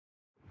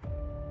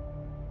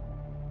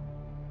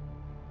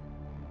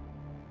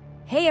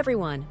Hey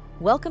everyone,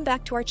 welcome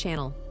back to our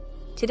channel.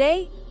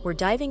 Today, we're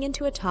diving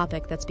into a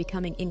topic that's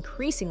becoming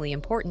increasingly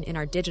important in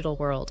our digital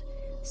world,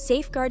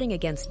 safeguarding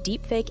against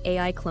deepfake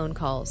AI clone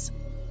calls.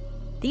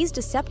 These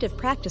deceptive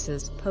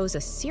practices pose a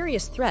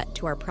serious threat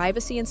to our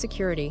privacy and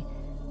security,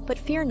 but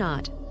fear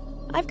not.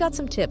 I've got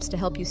some tips to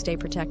help you stay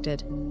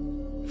protected.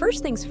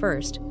 First things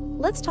first,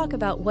 let's talk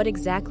about what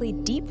exactly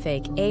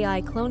deepfake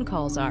AI clone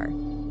calls are.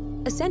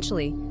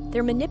 Essentially,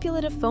 they're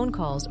manipulative phone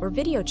calls or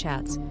video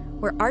chats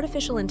where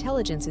artificial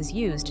intelligence is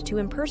used to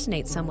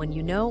impersonate someone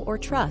you know or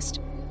trust,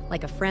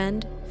 like a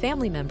friend,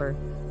 family member,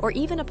 or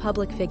even a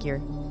public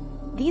figure.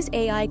 These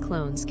AI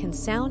clones can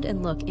sound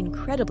and look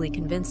incredibly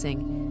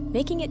convincing,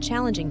 making it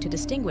challenging to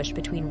distinguish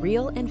between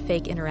real and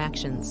fake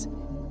interactions.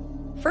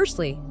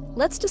 Firstly,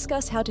 let's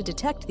discuss how to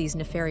detect these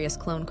nefarious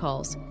clone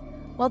calls.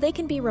 While they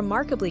can be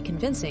remarkably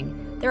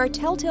convincing, there are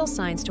telltale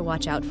signs to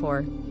watch out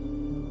for.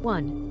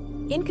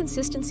 1.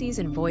 Inconsistencies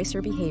in voice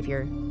or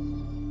behavior.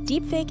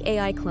 Deepfake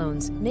AI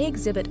clones may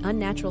exhibit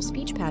unnatural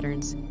speech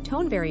patterns,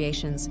 tone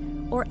variations,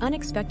 or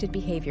unexpected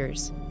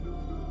behaviors.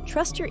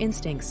 Trust your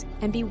instincts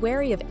and be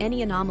wary of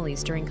any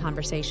anomalies during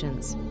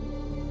conversations.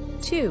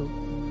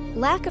 2.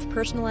 Lack of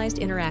personalized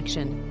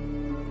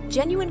interaction.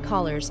 Genuine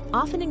callers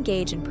often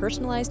engage in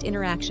personalized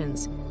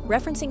interactions,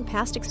 referencing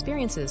past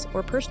experiences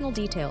or personal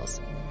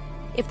details.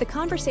 If the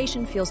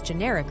conversation feels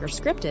generic or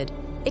scripted,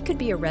 it could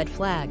be a red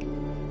flag.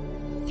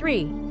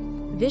 3.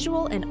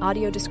 Visual and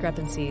audio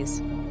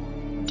discrepancies.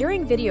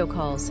 During video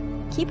calls,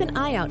 keep an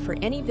eye out for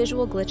any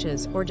visual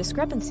glitches or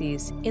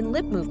discrepancies in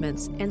lip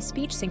movements and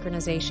speech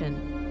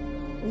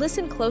synchronization.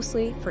 Listen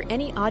closely for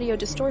any audio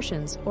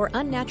distortions or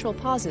unnatural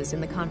pauses in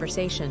the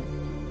conversation.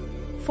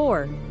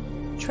 4.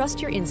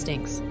 Trust your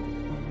instincts.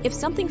 If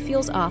something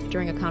feels off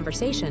during a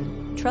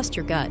conversation, trust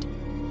your gut.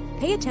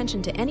 Pay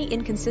attention to any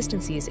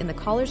inconsistencies in the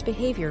caller's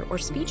behavior or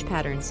speech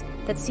patterns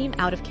that seem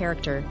out of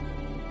character.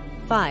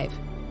 5.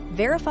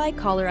 Verify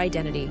caller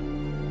identity.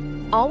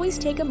 Always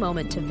take a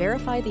moment to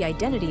verify the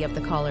identity of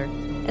the caller,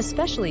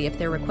 especially if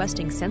they're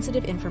requesting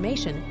sensitive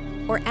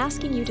information or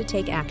asking you to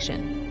take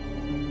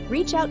action.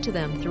 Reach out to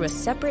them through a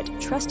separate,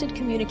 trusted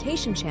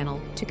communication channel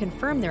to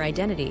confirm their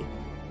identity.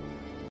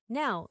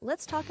 Now,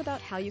 let's talk about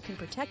how you can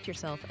protect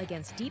yourself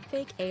against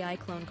deepfake AI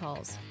clone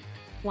calls.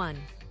 1.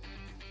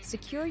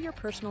 Secure your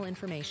personal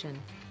information.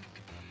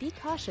 Be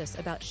cautious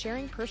about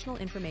sharing personal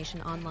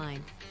information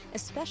online,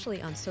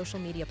 especially on social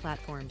media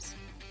platforms.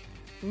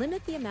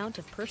 Limit the amount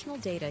of personal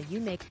data you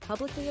make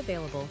publicly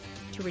available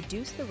to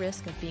reduce the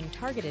risk of being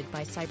targeted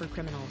by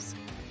cybercriminals.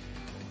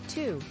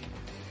 2.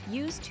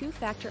 Use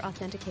two-factor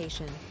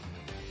authentication.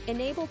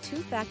 Enable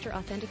two-factor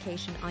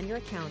authentication on your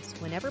accounts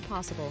whenever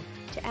possible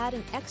to add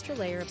an extra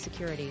layer of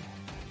security.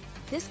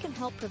 This can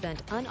help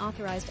prevent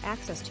unauthorized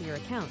access to your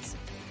accounts,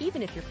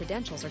 even if your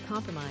credentials are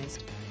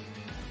compromised.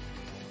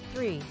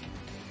 3.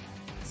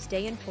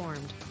 Stay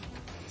informed.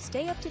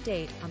 Stay up to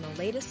date on the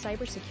latest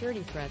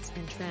cybersecurity threats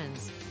and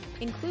trends,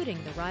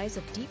 including the rise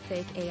of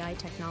deepfake AI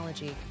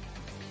technology.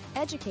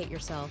 Educate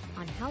yourself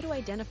on how to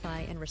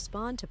identify and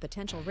respond to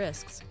potential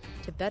risks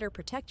to better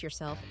protect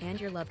yourself and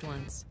your loved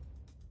ones.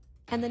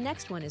 And the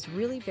next one is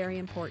really very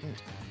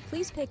important.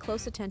 Please pay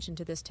close attention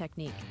to this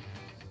technique.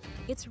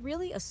 It's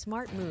really a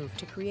smart move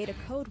to create a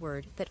code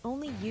word that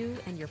only you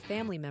and your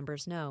family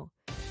members know.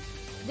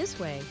 This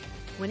way,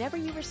 whenever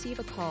you receive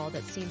a call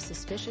that seems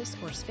suspicious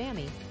or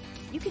spammy,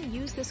 you can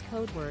use this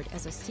code word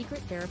as a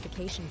secret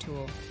verification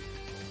tool.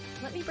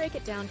 Let me break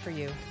it down for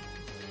you.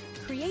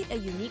 Create a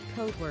unique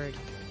code word.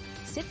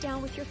 Sit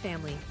down with your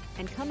family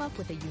and come up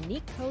with a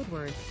unique code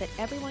word that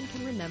everyone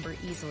can remember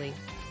easily.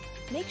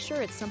 Make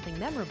sure it's something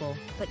memorable,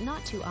 but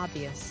not too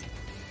obvious.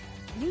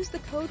 Use the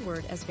code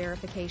word as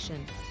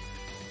verification.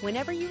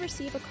 Whenever you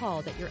receive a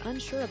call that you're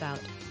unsure about,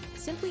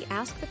 simply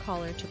ask the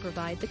caller to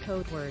provide the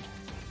code word.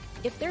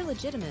 If they're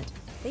legitimate,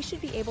 they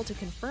should be able to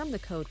confirm the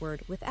code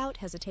word without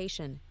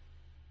hesitation.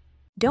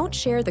 Don't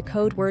share the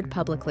code word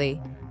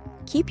publicly.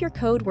 Keep your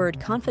code word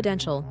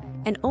confidential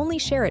and only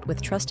share it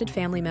with trusted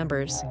family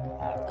members.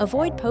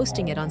 Avoid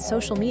posting it on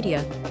social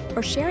media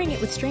or sharing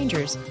it with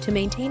strangers to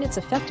maintain its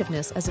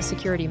effectiveness as a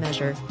security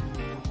measure.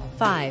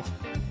 5.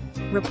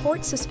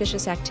 Report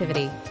suspicious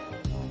activity.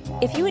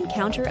 If you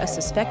encounter a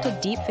suspected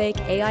deepfake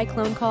AI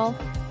clone call,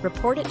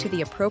 report it to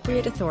the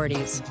appropriate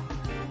authorities.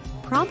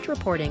 Prompt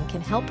reporting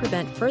can help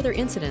prevent further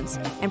incidents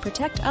and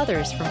protect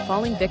others from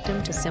falling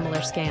victim to similar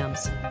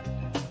scams.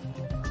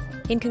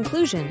 In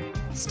conclusion,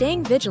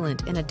 staying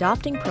vigilant and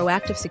adopting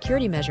proactive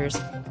security measures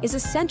is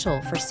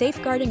essential for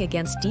safeguarding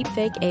against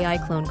deepfake AI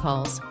clone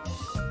calls.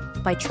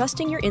 By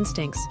trusting your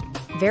instincts,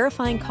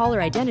 verifying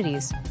caller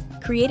identities,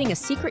 creating a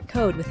secret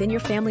code within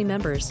your family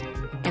members,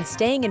 and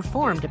staying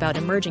informed about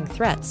emerging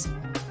threats,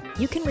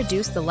 you can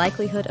reduce the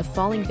likelihood of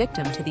falling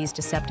victim to these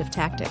deceptive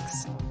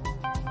tactics.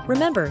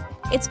 Remember,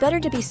 it's better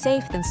to be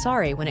safe than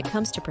sorry when it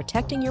comes to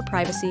protecting your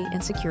privacy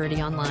and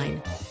security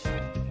online.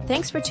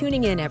 Thanks for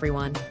tuning in,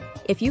 everyone.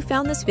 If you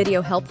found this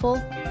video helpful,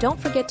 don't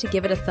forget to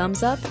give it a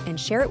thumbs up and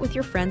share it with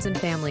your friends and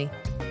family.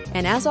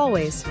 And as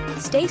always,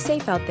 stay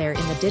safe out there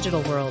in the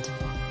digital world.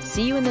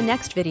 See you in the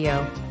next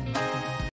video.